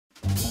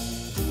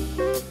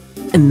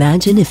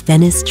Imagine if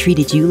Venice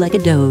treated you like a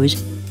doge.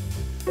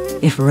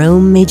 If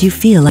Rome made you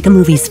feel like a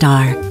movie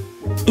star.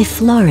 If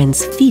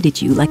Florence feted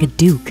you like a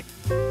duke.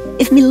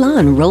 If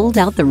Milan rolled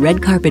out the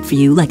red carpet for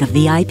you like a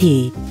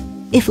VIP.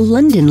 If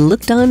London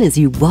looked on as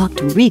you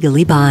walked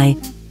regally by.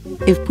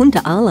 If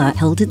Punta Ala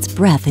held its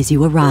breath as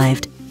you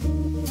arrived.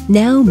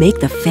 Now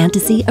make the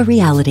fantasy a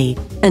reality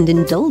and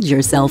indulge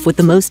yourself with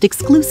the most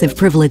exclusive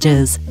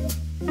privileges.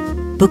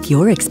 Book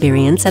your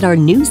experience at our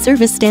new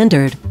service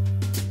standard.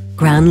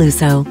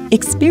 GranLusso.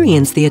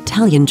 Experience the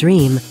Italian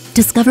dream.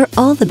 Discover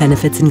all the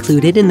benefits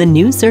included in the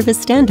new service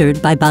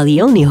standard by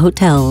Baglioni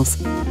Hotels.